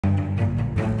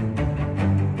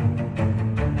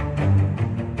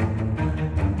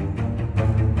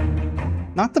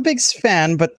Not the biggest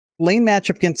fan, but lane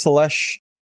matchup against Celeste,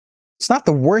 it's not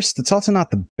the worst. It's also not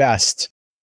the best.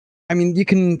 I mean, you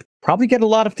can probably get a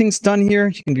lot of things done here.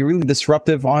 You can be really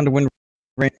disruptive on the win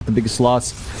rate, the biggest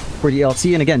loss for the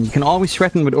LC. And again, you can always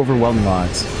threaten with overwhelming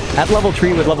odds. At level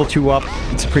 3 with level 2 up,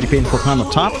 it's a pretty painful time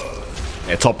up top.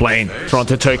 Yeah, top lane.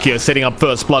 Toronto Tokyo setting up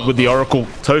first blood with the Oracle.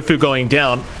 Tofu going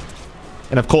down.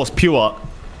 And of course, Pure,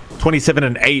 27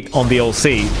 and 8 on the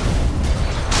LC.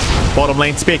 Bottom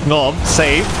lane, speaking of,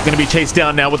 Save, going to be chased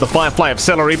down now with the Firefly of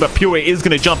Celery, but Pure is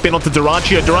going to jump in onto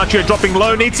Durantio. Durantio dropping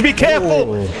low, needs to be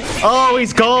careful. Oh,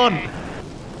 he's gone.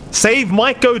 Save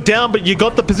might go down, but you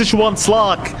got the position 1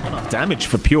 Slark. Enough damage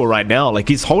for Pure right now. Like,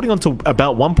 he's holding on to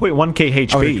about 1.1k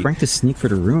HP. Oh, they're trying to sneak for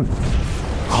the rune.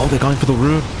 Oh, they're going for the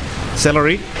rune.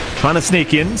 Celery trying to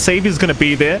sneak in. Save is going to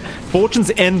be there. Fortune's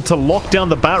End to lock down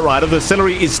the Bat Rider. The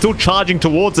Celery is still charging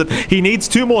towards it. He needs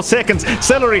 2 more seconds.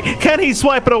 Celery, can he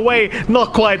swipe it away?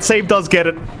 Not quite. Save does get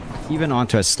it. Even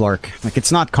onto a Slark. Like,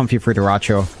 it's not comfy for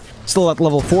Duracho. Still at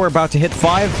level 4, about to hit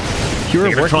 5. Pure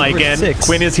working try again. 6.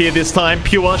 Quinn is here this time.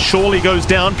 Pure surely goes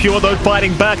down. Pure, though,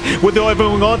 fighting back with the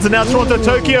overwhelming odds. And now Toronto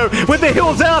Tokyo with the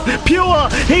hills out. Pure,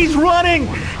 he's running.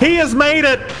 He has made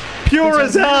it. Pure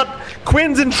is out.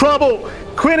 Quinn's in trouble.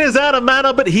 Quinn is out of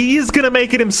mana, but he is going to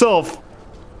make it himself.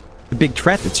 The big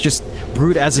threat. It's just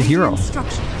Brood as a hero.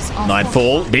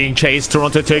 Nightfall being chased.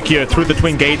 Toronto Tokyo through the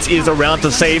twin gates is around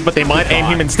to save, but they might aim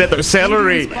him instead though.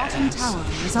 Celery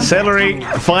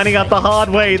finding out the hard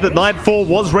way that Nightfall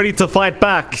was ready to fight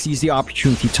back. Sees the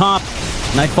opportunity top.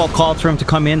 Nightfall called for him to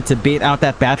come in to bait out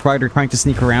that Bat Rider trying to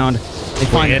sneak around. They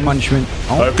find the punishment.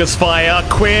 Oh. Focus fire.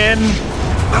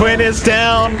 Quinn is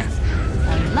down.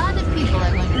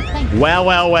 Wow,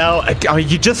 wow, wow. I mean,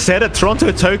 you just said it,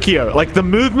 Toronto Tokyo. Like, the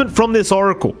movement from this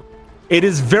Oracle. It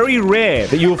is very rare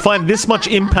that you will find this much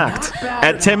impact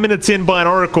at 10 minutes in by an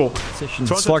Oracle.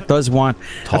 Slark does want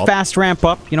a fast ramp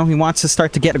up. You know, he wants to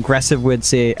start to get aggressive with,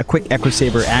 say, a quick Echo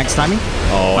Saber Axe timing.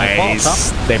 Oh,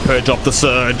 Ace. They purge off the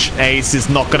Surge. Ace is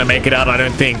not going to make it out, I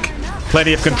don't think.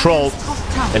 Plenty of control.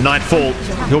 And Nightfall,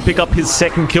 he'll pick up his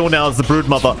 2nd kill now as the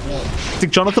Broodmother. I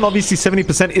think Jonathan, obviously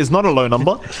 70% is not a low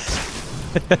number.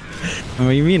 What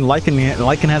do you mean?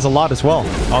 Lycan has a lot as well.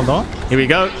 Hold on. Here we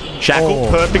go. Shackle,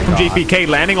 perfect from GPK,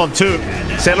 landing on 2.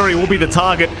 Celery will be the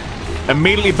target.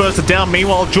 Immediately bursted down.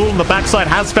 Meanwhile, Jewel on the backside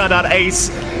has found out Ace.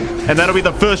 And that'll be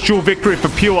the first Jewel victory for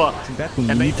Pure. And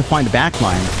they need to find a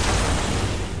backline.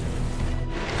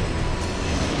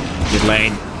 Mid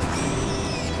lane.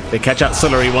 They catch out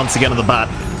Celery once again on the bat.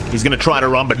 He's going to try to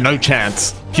run, but no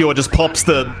chance. Pure just pops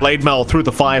the Blade Mail through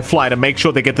the Firefly to make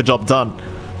sure they get the job done.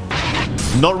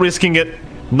 Not risking it.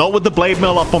 Not with the Blade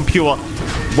Mail up on Pure.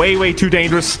 Way, way too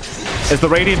dangerous. As the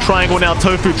Radiant Triangle now,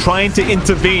 Tofu trying to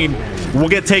intervene. Will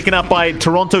get taken out by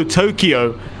Toronto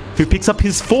Tokyo, who picks up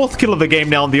his 4th kill of the game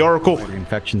now on the Oracle.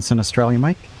 Infections in Australia,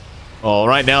 Mike. Oh,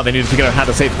 right now they need to figure out how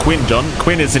to save Quinn, John.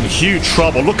 Quinn is in huge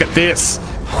trouble. Look at this.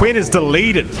 Quinn is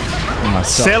deleted.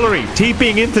 Celery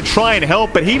TPing in to try and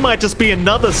help, but he might just be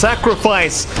another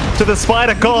sacrifice to the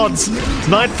Spider Gods.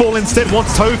 Nightfall instead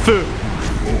wants Tofu.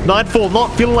 Nightfall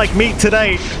not feeling like meat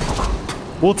today.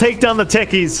 We'll take down the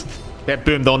techies.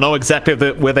 BetBoom, they'll know exactly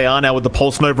where they are now with the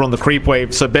Pulse Nova on the creep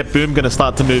wave, so BetBoom going to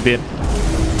start to move in.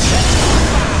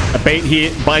 A bait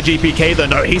here by GPK, though.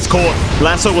 No, he's caught.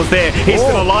 Lasso was there. He's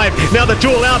still alive. Now the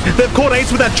Jewel out. They've caught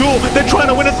Ace with that Jewel. They're trying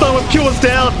to win it, though, and Pure's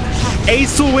down.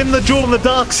 Ace will win the Jewel in the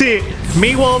darks here.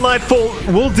 Meanwhile, Nightfall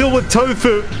will deal with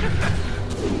Tofu.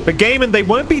 But Gaimin, they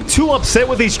won't be too upset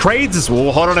with these trades as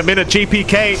well. Hold on a minute,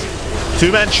 GPK.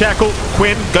 2-man Shackle.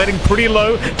 Quinn getting pretty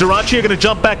low. Durantio going to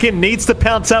jump back in. Needs to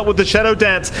pounce out with the Shadow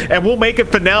Dance. And we'll make it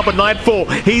for now, but Nightfall,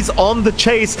 he's on the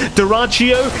chase.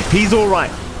 Durantio, he's all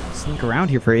right. Sneak around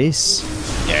here for Ace.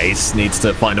 Yeah, Ace needs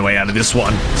to find a way out of this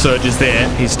one. Surge is there.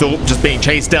 He's still just being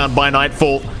chased down by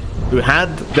Nightfall, who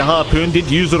had the harpoon, did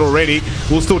use it already.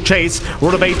 Will still chase.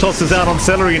 Rotobatos is out on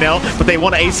Celery now, but they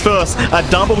want Ace first. A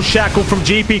double shackle from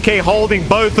GPK holding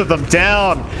both of them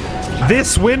down.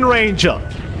 This Wind Ranger,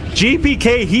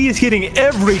 GPK, he is hitting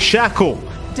every shackle.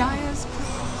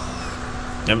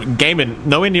 Gaimin,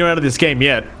 nowhere near out of this game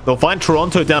yet. They'll find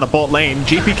Toronto down a bot lane.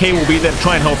 GPK will be there to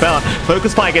try and help out.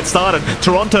 Focus Fire gets started.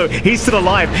 Toronto, he's still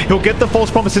alive. He'll get the false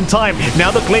promise in time.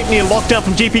 Now the Gleipnir lockdown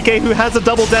from GPK, who has a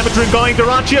double damage ring going.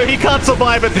 Durantio, he can't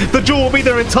survive it. The Jewel will be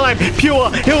there in time.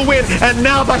 Pure, he'll win. And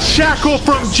now the shackle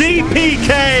from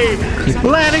GPK.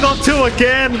 Landing on 2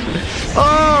 again.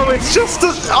 Oh, it's just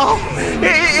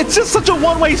such a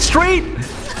one-way street.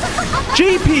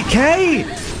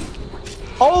 GPK.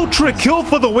 Ultra kill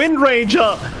for the Wind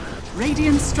Ranger.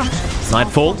 Radiant structures.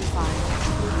 Nightfall.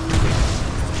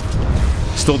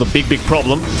 Still the big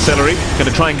problem. Celery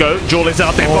gonna try and go. Jewel is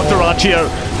out. They've got Duraccio.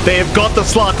 They've got the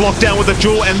Slark locked down with the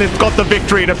Jewel, and they've got the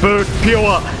victory to boot.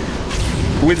 Pure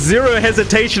with zero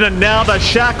hesitation, and now the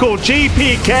Shackle.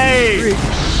 GPK.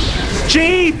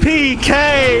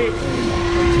 GPK.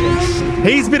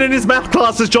 He's been in his math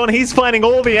classes, John. He's finding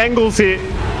all the angles here.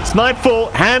 It's nightfall.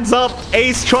 Hands up.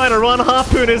 Ace trying to run.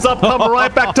 Harpoon is up. Come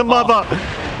right back to mother.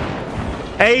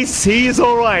 Ace, he is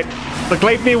all right. The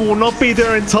Gaimin will not be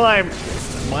there in time.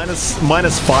 Minus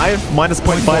 5, minus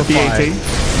 0.5 BAT.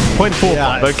 0.45,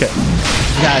 yeah, okay.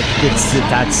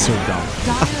 That's so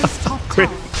dumb. Quinn.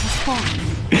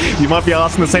 You might be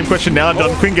asking the same question now,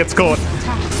 John. Quinn gets caught.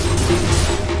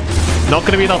 Not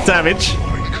going to be enough damage.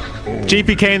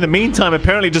 GPK in the meantime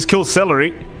apparently just kills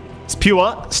Celery. It's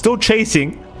Pure, still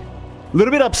chasing. A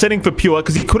little bit upsetting for Pure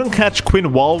because he couldn't catch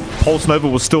Quinn while Pulse Nova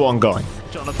was still ongoing.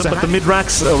 But the mid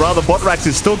racks, or rather bot racks,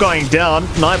 is still going down.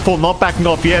 Nightfall not backing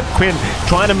off yet. Quinn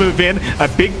trying to move in. A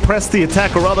big press the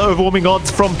attack, or rather overwhelming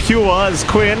odds from Pure as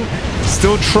Quinn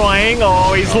still trying.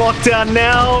 Oh, he's locked down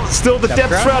now. Still the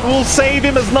Depth Shroud will save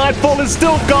him as Nightfall is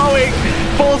still going.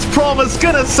 False Promise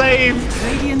gonna save.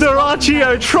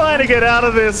 Duraccio trying to get out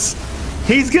of this.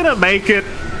 He's gonna make it.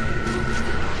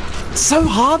 So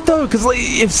hard though, because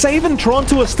if Save and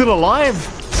Toronto are still alive,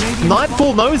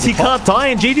 Nightfall knows he can't die,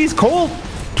 and GG's called.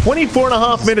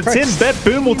 24.5 minutes in,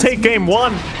 BetBoom will take game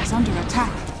 1.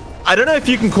 I don't know if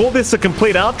you can call this a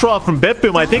complete outdraft from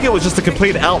BetBoom. I think it was just a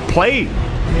complete outplay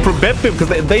from BetBoom because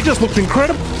they just looked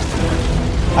incredible.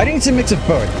 I think it's a mix of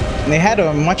both. And they had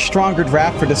a much stronger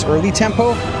draft for this early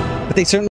tempo, but they certainly